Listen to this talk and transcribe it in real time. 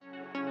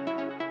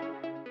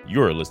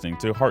You're listening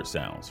to Heart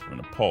Sounds from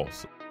the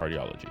Pulse of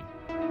Cardiology.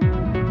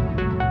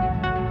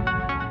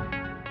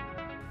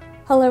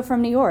 Hello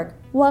from New York.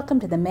 Welcome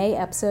to the May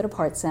episode of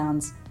Heart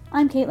Sounds.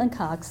 I'm Caitlin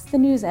Cox, the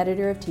news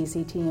editor of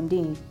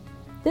TCTMD.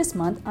 This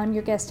month, I'm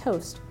your guest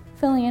host,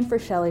 filling in for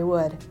Shelley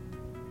Wood.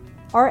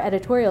 Our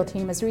editorial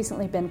team has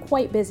recently been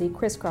quite busy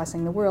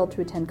crisscrossing the world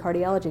to attend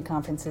cardiology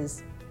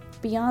conferences.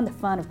 Beyond the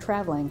fun of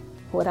traveling,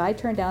 would I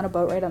turn down a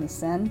boat ride on the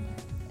Seine?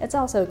 It's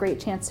also a great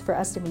chance for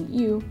us to meet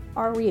you,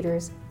 our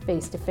readers,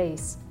 face to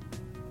face.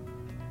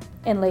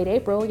 In late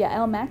April,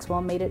 Yael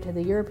Maxwell made it to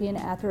the European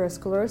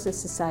Atherosclerosis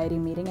Society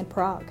meeting in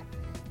Prague.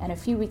 And a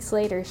few weeks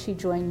later, she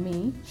joined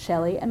me,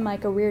 Shelley, and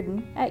Micah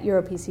Reardon at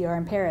EuroPCR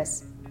in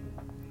Paris.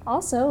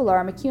 Also,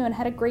 Laura McEwen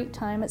had a great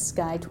time at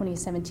SCAI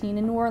 2017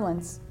 in New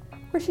Orleans,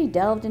 where she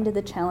delved into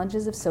the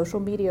challenges of social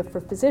media for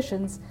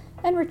physicians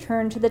and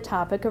returned to the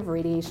topic of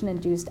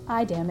radiation-induced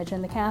eye damage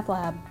in the cath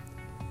lab.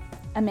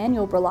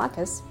 Emmanuel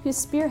Berlakis, who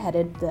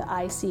spearheaded the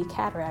IC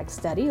cataract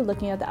study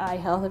looking at the eye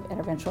health of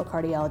interventional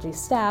cardiology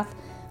staff,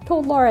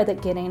 told Laura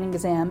that getting an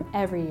exam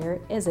every year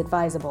is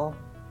advisable.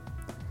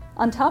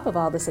 On top of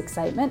all this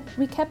excitement,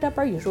 we kept up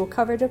our usual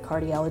coverage of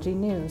cardiology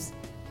news.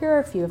 Here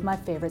are a few of my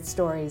favorite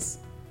stories.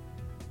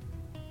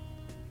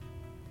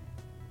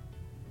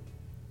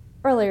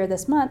 Earlier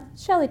this month,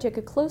 Shelley took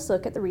a close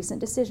look at the recent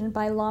decision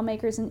by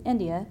lawmakers in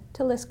India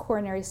to list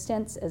coronary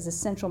stents as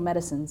essential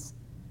medicines.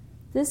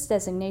 This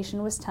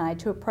designation was tied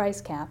to a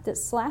price cap that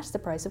slashed the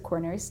price of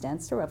coronary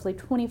stents to roughly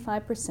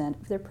 25%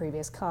 of their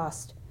previous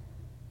cost.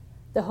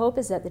 The hope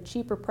is that the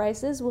cheaper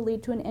prices will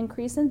lead to an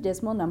increase in the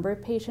dismal number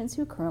of patients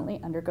who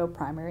currently undergo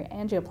primary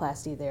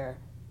angioplasty there.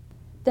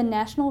 The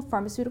National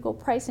Pharmaceutical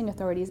Pricing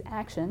Authority's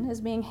action is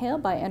being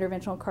hailed by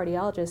interventional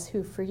cardiologists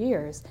who, for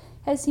years,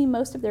 have seen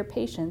most of their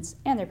patients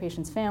and their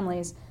patients'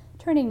 families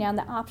turning down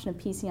the option of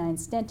PCI and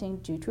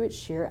stenting due to its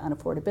sheer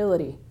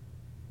unaffordability.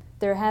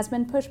 There has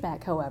been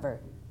pushback,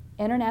 however.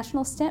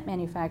 International stent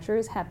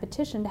manufacturers have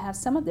petitioned to have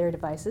some of their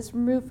devices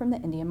removed from the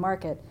Indian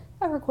market,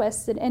 a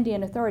request that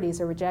Indian authorities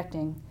are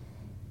rejecting.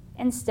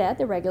 Instead,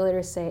 the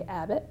regulators say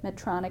Abbott,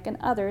 Medtronic, and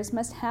others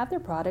must have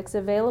their products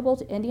available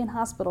to Indian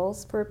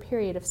hospitals for a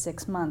period of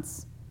 6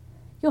 months.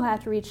 You'll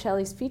have to read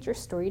Shelley's feature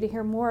story to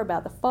hear more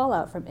about the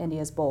fallout from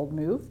India's bold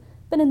move,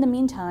 but in the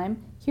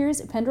meantime,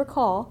 here's Upendra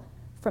Kaul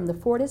from the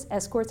Fortis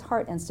Escorts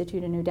Heart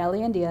Institute in New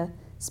Delhi, India,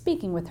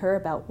 speaking with her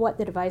about what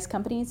the device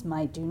companies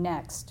might do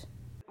next.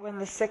 When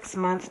the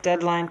 6-month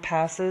deadline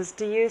passes,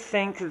 do you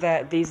think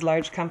that these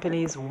large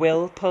companies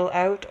will pull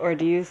out, or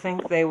do you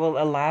think they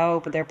will allow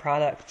their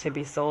product to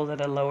be sold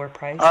at a lower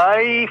price?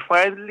 I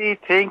finally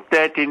think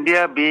that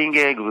India being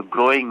a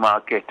growing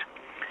market,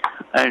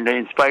 and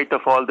in spite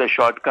of all the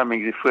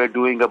shortcomings, if we're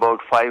doing about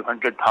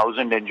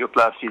 500,000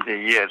 angioplasties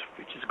a year,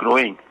 which is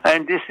growing,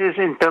 and this is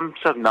in terms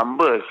of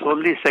numbers,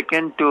 only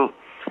second to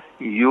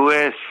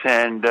US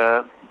and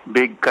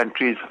big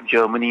countries,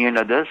 Germany and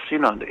others,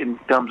 in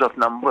terms of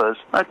numbers,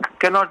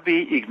 cannot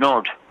be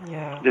ignored.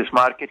 Yeah. This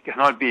market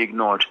cannot be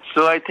ignored.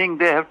 So I think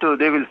they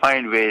will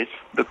find ways,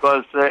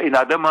 because in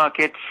other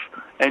markets,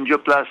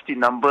 angioplasty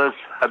numbers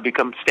have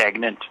become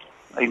stagnant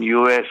in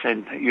US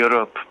and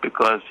Europe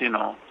because,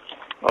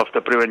 of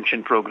the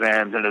prevention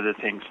programs and other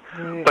things.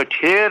 Right. But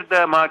here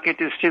the market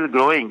is still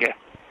growing,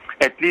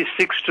 at least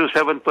 6 to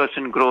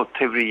 7% growth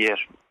every year.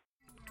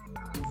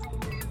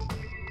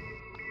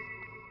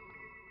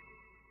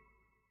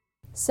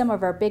 Some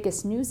of our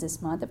biggest news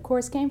this month, of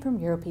course, came from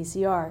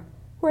EuroPCR,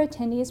 where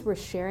attendees were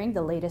sharing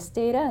the latest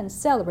data and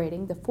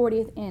celebrating the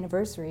 40th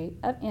anniversary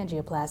of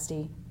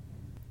angioplasty.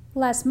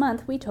 Last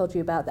month, we told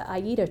you about the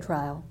AIDA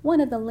trial,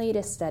 one of the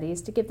latest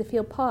studies to give the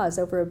field pause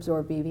over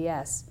absorbed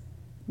BVS.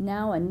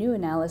 Now, a new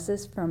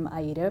analysis from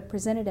AIDA,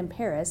 presented in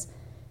Paris,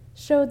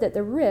 showed that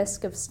the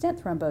risk of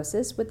stent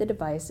thrombosis with the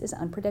device is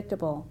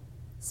unpredictable.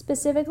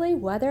 Specifically,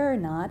 whether or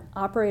not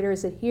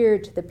operators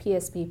adhered to the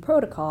PSP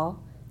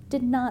protocol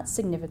did not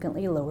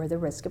significantly lower the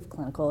risk of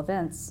clinical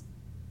events.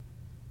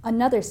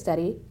 Another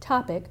study,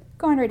 TOPIC,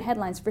 garnered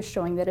headlines for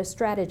showing that a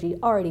strategy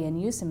already in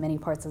use in many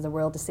parts of the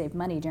world to save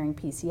money during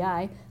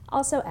PCI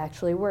also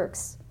actually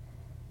works.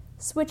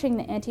 Switching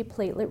the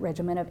antiplatelet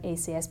regimen of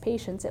ACS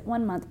patients at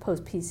 1 month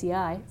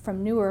post-PCI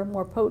from newer,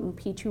 more potent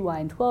P2Y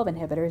and 12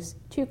 inhibitors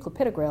to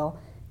clopidogrel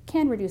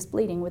can reduce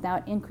bleeding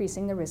without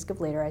increasing the risk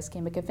of later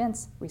ischemic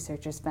events,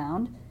 researchers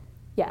found.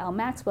 Yael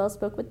Maxwell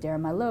spoke with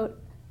Darren Malot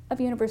of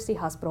University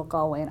Hospital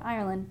Galway in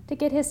Ireland to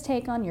get his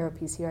take on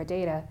EuroPCR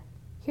data.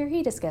 Here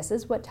he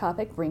discusses what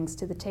TOPIC brings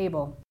to the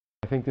table.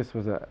 I think this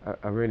was a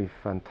really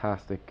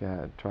fantastic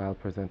trial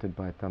presented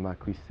by Thomas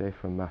Cuisset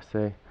from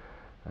Marseille,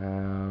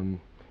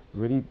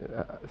 really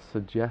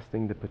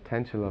suggesting the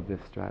potential of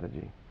this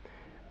strategy.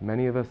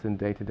 Many of us in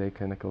day-to-day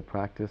clinical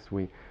practice,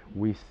 we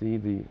see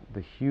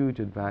the huge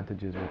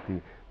advantages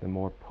with the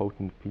more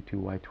potent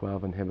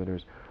P2Y12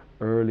 inhibitors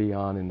early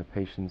on in the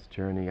patient's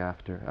journey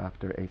after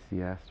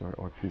ACS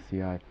or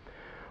PCI.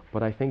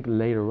 But I think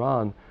later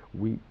on,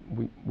 we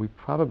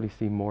probably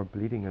see more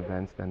bleeding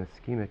events than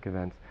ischemic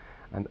events.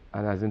 And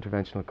as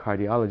interventional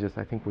cardiologists,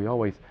 I think we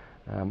always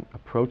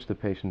approach the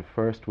patient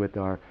first with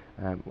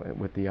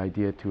the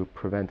idea to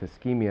prevent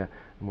ischemia,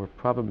 and we're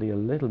probably a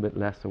little bit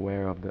less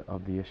aware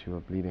of the issue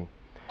of bleeding.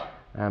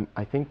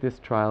 I think this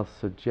trial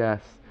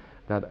suggests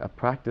that a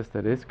practice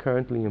that is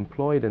currently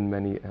employed in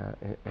many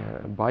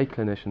by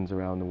clinicians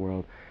around the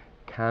world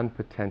can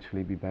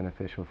potentially be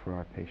beneficial for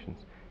our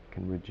patients. It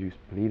can reduce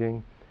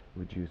bleeding,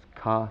 reduce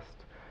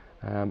cost,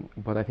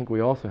 but I think we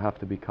also have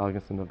to be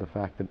cognizant of the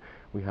fact that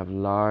we have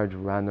large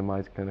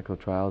randomized clinical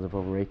trials of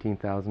over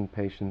 18,000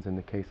 patients in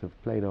the case of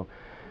Plato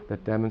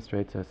that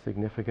demonstrates a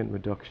significant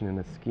reduction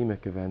in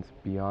ischemic events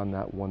beyond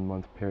that 1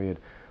 month period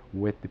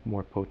with the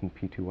more potent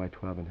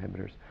P2Y12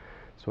 inhibitors.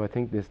 So I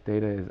think this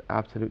data is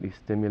absolutely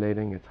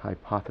stimulating, it's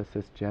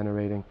hypothesis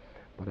generating,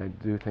 but I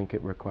do think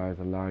it requires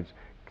a large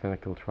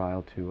clinical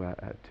trial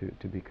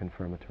to be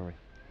confirmatory.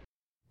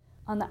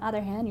 On the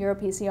other hand,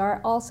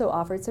 EuroPCR also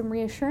offered some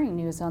reassuring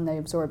news on the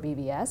Absorb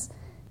BBS.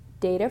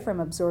 Data from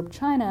Absorb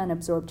China and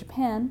Absorb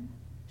Japan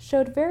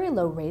showed very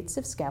low rates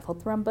of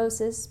scaffold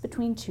thrombosis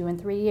between 2 and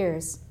 3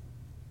 years.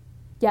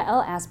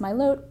 Yael asked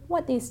Mailot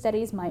what these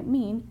studies might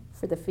mean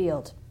for the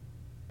field.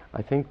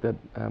 I think that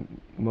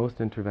most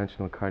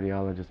interventional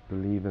cardiologists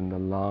believe in the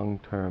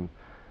long-term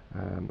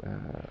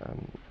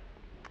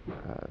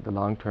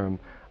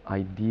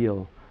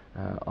ideal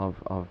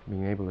of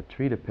being able to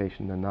treat a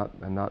patient and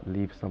not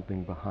leave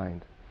something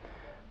behind.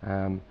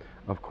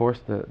 Of course,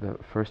 the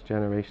first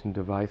generation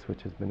device,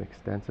 which has been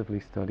extensively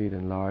studied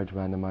in large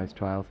randomized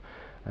trials,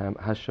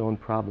 has shown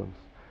problems.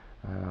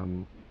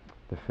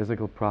 The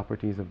physical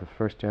properties of the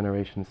first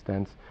generation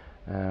stents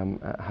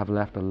have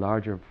left a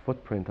larger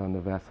footprint on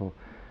the vessel,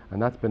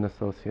 and that's been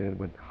associated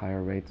with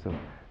higher rates of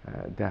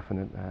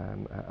definite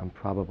and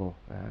probable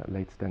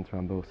late stent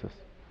thrombosis.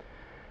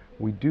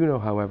 We do know,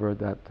 however,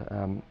 that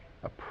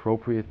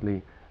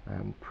appropriately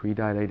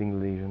pre-dilating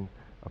the lesion,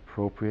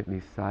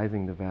 appropriately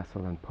sizing the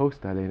vessel and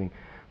post-dilating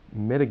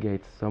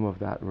mitigates some of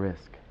that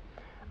risk.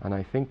 And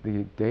I think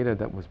the data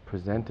that was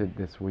presented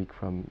this week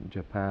from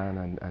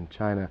Japan and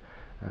China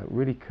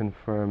really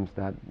confirms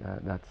that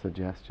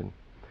suggestion.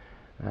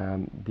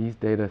 These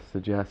data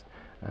suggest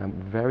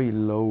very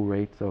low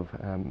rates of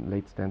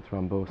late stent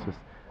thrombosis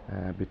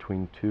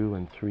between 2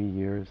 and 3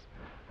 years,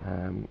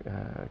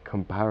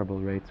 comparable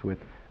rates with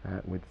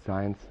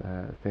Science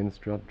thin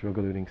strut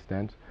drug-eluting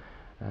stent,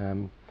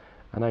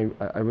 and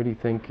I really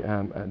think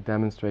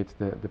demonstrates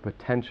the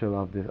potential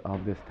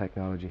of this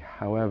technology.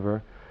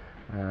 However,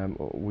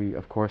 we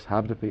of course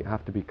have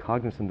to be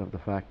cognizant of the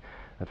fact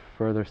that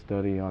further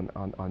study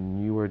on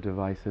newer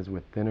devices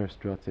with thinner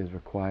struts is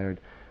required,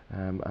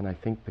 and I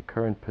think the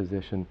current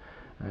position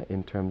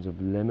in terms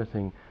of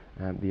limiting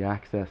the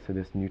access to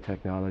this new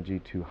technology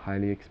to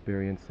highly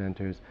experienced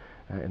centers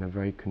in a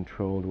very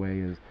controlled way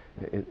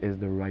is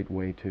the right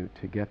way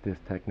to get this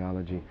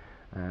technology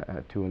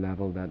to a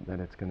level that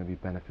it's going to be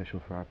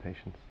beneficial for our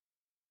patients.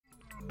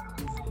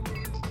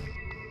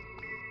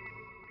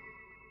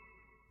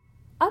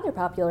 Other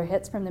popular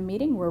hits from the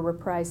meeting were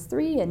Reprise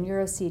 3 and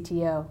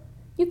EuroCTO.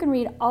 You can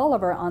read all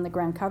of our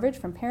on-the-ground coverage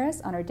from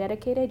Paris on our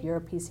dedicated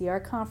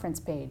EuroPCR conference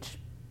page.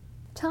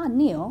 Todd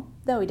Neal,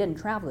 though he didn't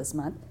travel this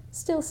month,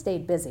 still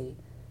stayed busy.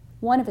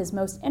 One of his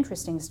most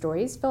interesting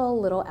stories fell a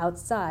little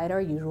outside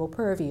our usual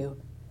purview.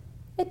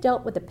 It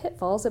dealt with the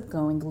pitfalls of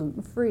going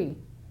gluten-free.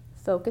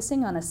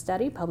 Focusing on a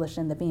study published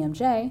in the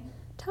BMJ,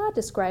 Todd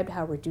described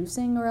how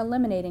reducing or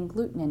eliminating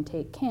gluten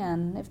intake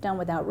can, if done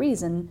without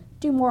reason,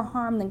 do more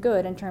harm than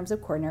good in terms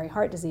of coronary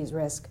heart disease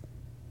risk.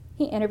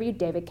 He interviewed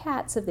David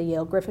Katz of the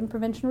Yale Griffin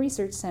Prevention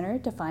Research Center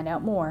to find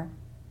out more.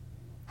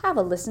 Have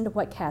a listen to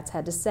what Katz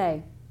had to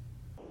say.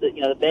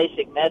 The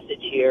basic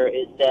message here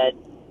is that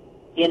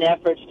in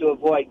efforts to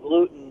avoid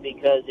gluten,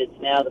 because it's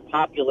now the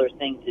popular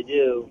thing to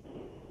do,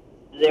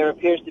 there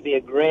appears to be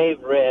a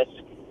grave risk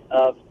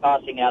of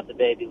tossing out the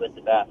baby with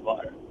the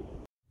bathwater.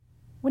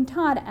 When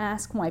Todd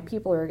asked why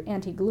people are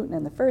anti-gluten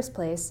in the first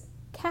place,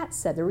 Katz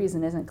said the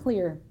reason isn't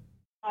clear.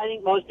 I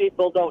think most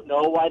people don't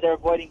know why they're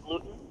avoiding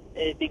gluten,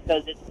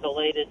 because it's the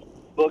latest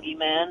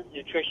boogeyman.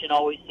 Nutrition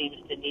always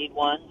seems to need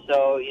one.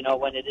 So,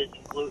 when it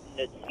isn't gluten,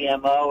 it's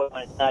GMO, and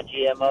when it's not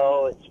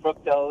GMO, it's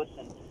fructose.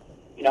 And,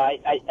 I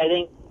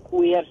think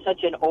we have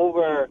such an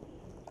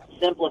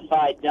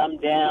oversimplified,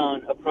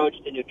 dumbed-down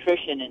approach to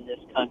nutrition in this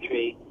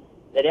country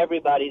that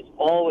everybody's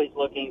always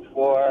looking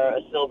for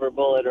a silver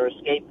bullet or a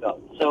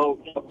scapegoat. So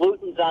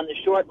gluten's on the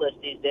short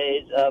list these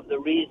days of the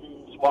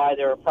reasons why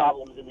there are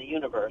problems in the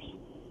universe.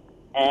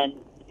 And,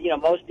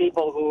 most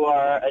people who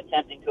are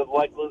attempting to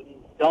avoid gluten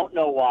don't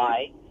know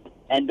why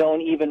and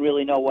don't even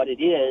really know what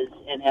it is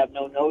and have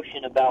no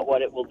notion about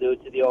what it will do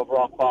to the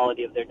overall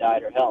quality of their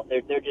diet or health.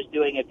 They're just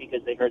doing it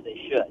because they heard they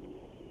should.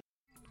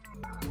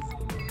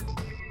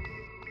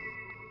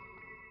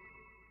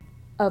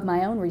 Of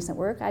my own recent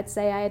work, I'd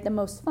say I had the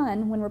most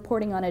fun when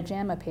reporting on a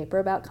JAMA paper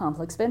about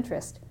conflicts of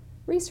interest.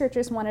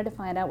 Researchers wanted to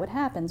find out what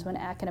happens when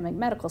academic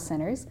medical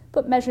centers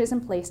put measures in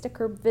place to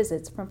curb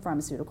visits from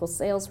pharmaceutical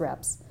sales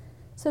reps.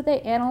 So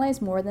they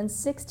analyzed more than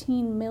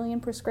 16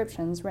 million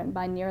prescriptions written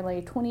by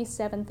nearly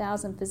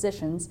 27,000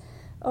 physicians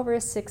over a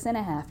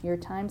 6.5-year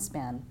time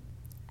span.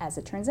 As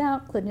it turns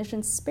out,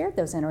 clinicians spared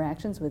those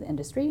interactions with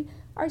industry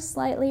are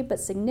slightly but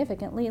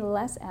significantly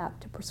less apt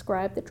to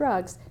prescribe the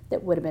drugs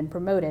that would have been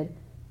promoted,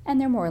 and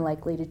they're more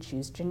likely to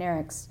choose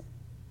generics.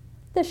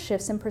 The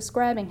shifts in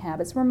prescribing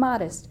habits were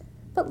modest,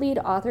 but lead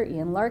author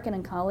Ian Larkin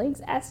and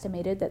colleagues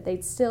estimated that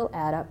they'd still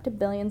add up to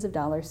billions of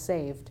dollars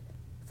saved.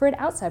 For an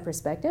outside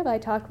perspective, I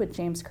talked with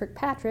James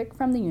Kirkpatrick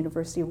from the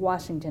University of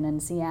Washington in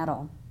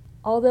Seattle.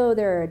 Although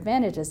there are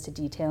advantages to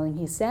detailing,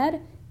 he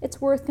said, it's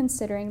worth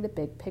considering the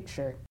big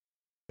picture.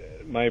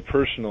 My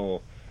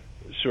personal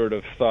sort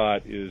of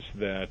thought is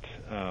that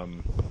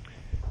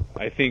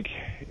I think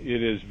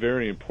it is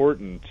very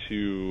important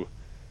to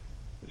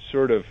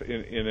sort of,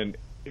 in an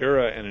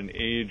era and an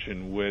age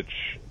in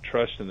which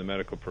trust in the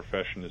medical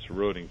profession is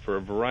eroding for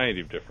a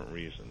variety of different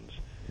reasons,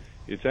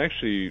 it's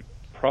actually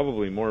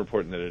probably more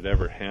important than it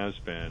ever has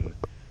been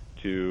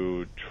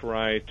to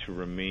try to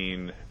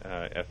remain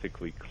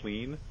ethically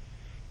clean,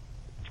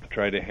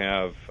 try to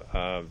have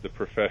the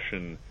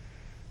profession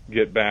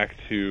get back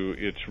to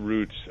its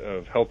roots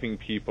of helping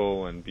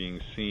people and being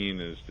seen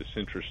as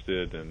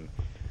disinterested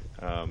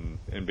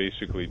and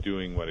basically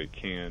doing what it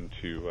can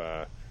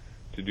to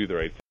do the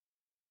right thing.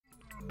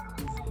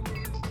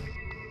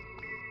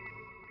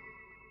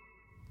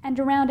 And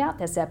to round out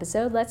this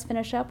episode, let's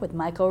finish up with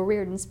Michael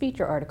Reardon's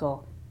feature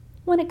article.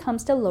 When it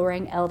comes to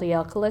lowering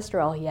LDL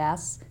cholesterol, he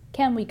asks,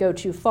 can we go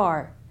too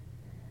far?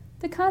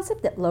 The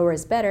concept that lower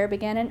is better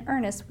began in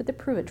earnest with the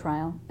Prove It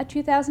trial, a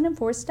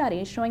 2004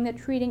 study showing that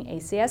treating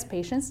ACS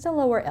patients to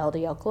lower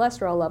LDL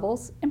cholesterol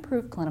levels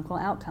improved clinical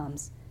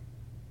outcomes.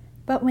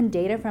 But when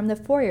data from the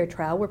Fourier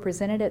trial were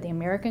presented at the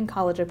American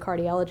College of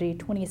Cardiology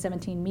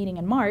 2017 meeting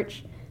in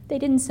March, they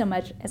didn't so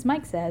much, as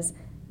Mike says,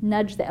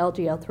 nudge the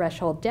LDL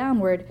threshold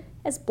downward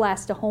as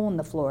blast a hole in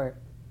the floor.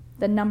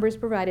 The numbers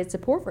provided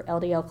support for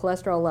LDL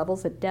cholesterol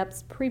levels at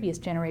depths previous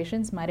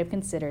generations might have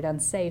considered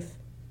unsafe.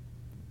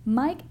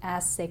 Mike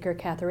asked Saker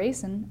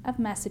Kathiresan of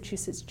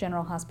Massachusetts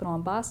General Hospital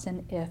in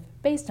Boston if,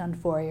 based on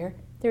Fourier,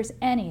 there's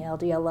any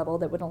LDL level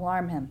that would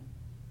alarm him.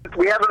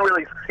 We haven't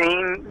really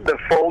seen the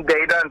full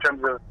data in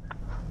terms of,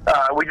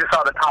 we just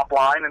saw the top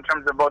line in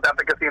terms of both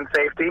efficacy and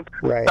safety.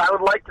 Right. So I would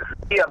like to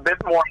see a bit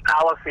more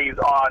analyses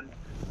on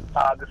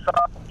the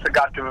subs that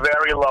got to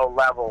very low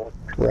levels.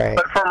 Right.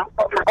 But from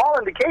all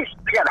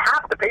indications, again,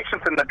 half the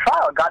patients in the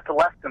trial got to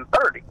less than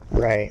 30.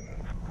 Right.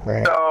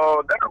 Right.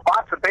 So there are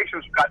lots of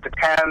patients who got to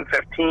 10,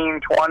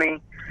 15,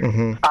 20.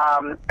 Mm-hmm.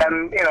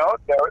 And,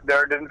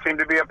 there didn't seem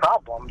to be a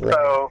problem. Right.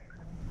 So,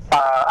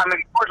 of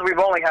course, we've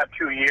only had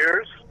 2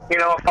 years,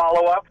 of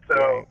follow-up.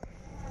 So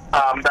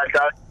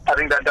I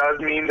think that does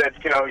mean that,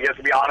 you have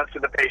to be honest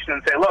with the patient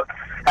and say, look,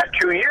 at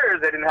 2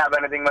 years they didn't have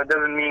anything, but it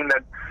doesn't mean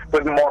that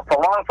with more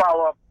prolonged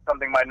follow-up,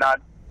 something might not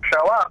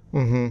show up.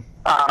 Mm-hmm.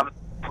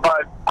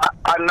 But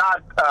I'm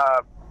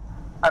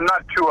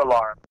not too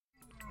alarmed.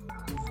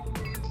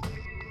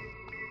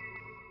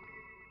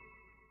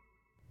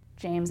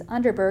 James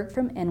Underberg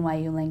from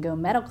NYU Langone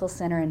Medical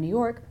Center in New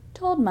York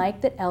told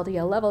Mike that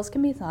LDL levels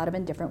can be thought of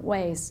in different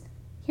ways.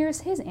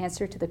 Here's his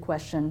answer to the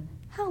question,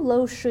 how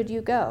low should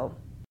you go?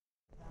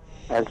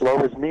 As low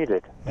as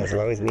needed. As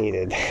low as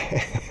needed.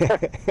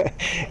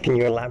 Can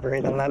you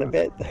elaborate on that a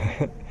bit?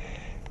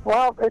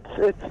 Well,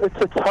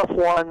 it's a tough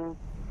one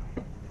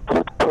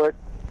to put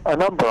a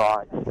number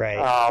on.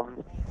 Right.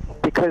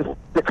 Because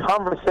the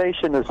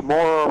conversation is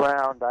more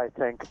around, I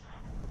think,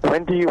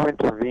 when do you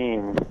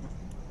intervene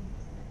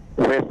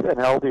with an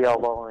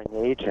LDL lowering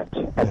agent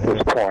at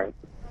this point,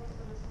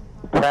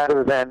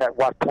 rather than at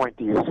what point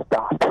do you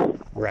stop?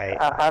 Right.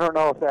 I don't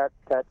know if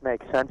that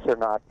makes sense or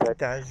not, but it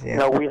does,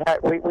 yeah. we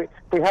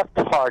have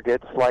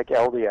targets like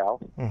LDL,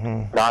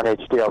 mm-hmm.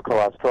 non-HDL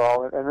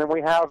cholesterol, and then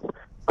we have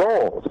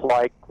goals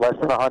like less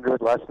than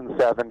 100, less than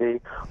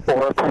 70,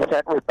 or a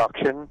percent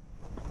reduction,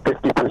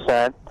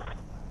 50%,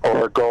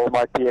 or a goal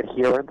might be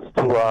adherence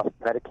to a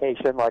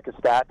medication like a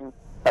statin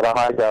at a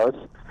high dose.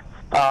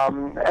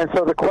 And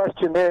so the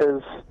question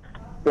is,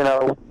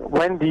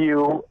 when do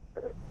you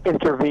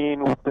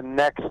intervene with the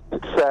next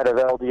set of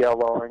LDL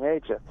lowering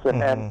agents?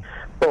 And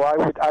so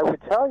I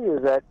would tell you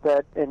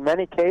that in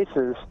many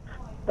cases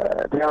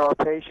there are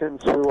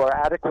patients who are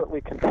adequately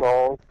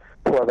controlled,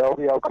 who have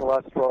LDL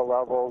cholesterol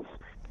levels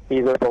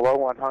either below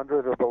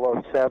 100 or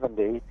below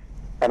 70,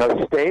 and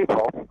are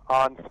stable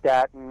on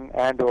statin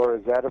and or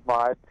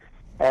ezetimibe,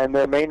 and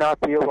there may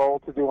not be a role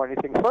to do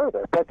anything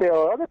further. But there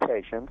are other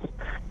patients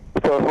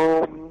for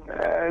whom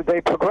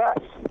they progress.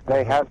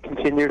 They have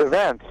continued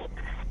events.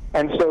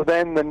 And so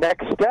then the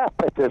next step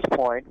at this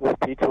point would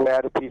be to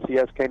add a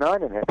PCSK9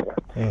 inhibitor.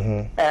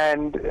 Mm-hmm.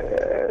 And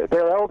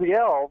their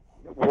LDL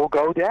will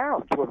go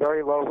down to a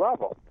very low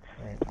level.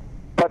 Right.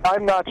 But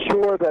I'm not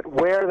sure that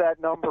where that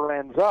number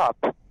ends up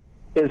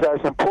is as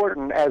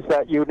important as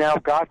that you now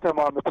got them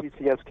on the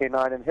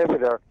PCSK9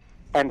 inhibitor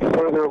and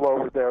further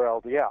lowered their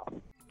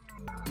LDL.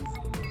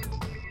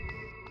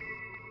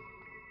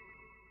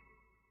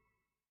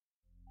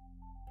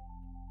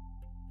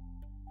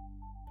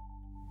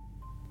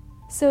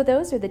 So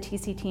those are the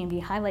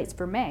TCTMD highlights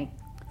for May.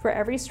 For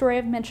every story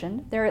I've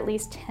mentioned, there are at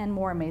least 10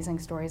 more amazing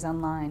stories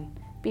online.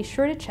 Be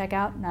sure to check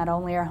out not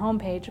only our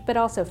homepage, but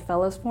also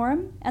Fellows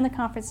Forum and the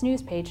conference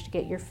news page to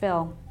get your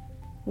fill.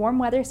 Warm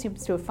weather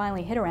seems to have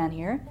finally hit around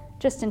here,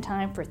 just in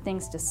time for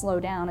things to slow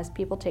down as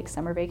people take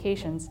summer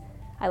vacations.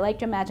 I like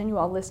to imagine you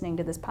all listening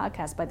to this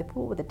podcast by the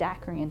pool with a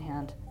daiquiri in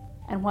hand.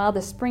 And while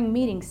the spring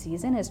meeting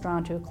season is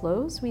drawn to a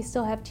close, we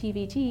still have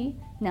TVT,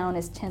 now in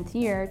its 10th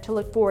year, to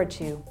look forward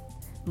to.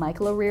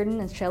 Michael O'Riordan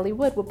and Shelley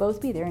Wood will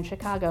both be there in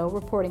Chicago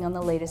reporting on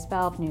the latest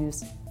valve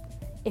news.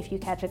 If you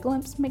catch a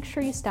glimpse, make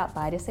sure you stop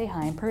by to say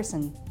hi in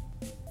person.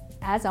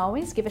 As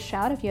always, give a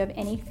shout if you have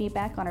any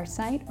feedback on our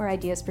site or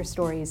ideas for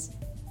stories.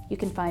 You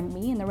can find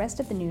me and the rest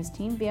of the news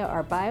team via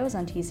our bios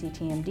on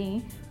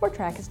TCTMD or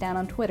track us down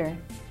on Twitter.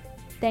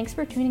 Thanks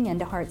for tuning in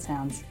to Heart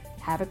Sounds.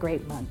 Have a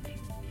great month.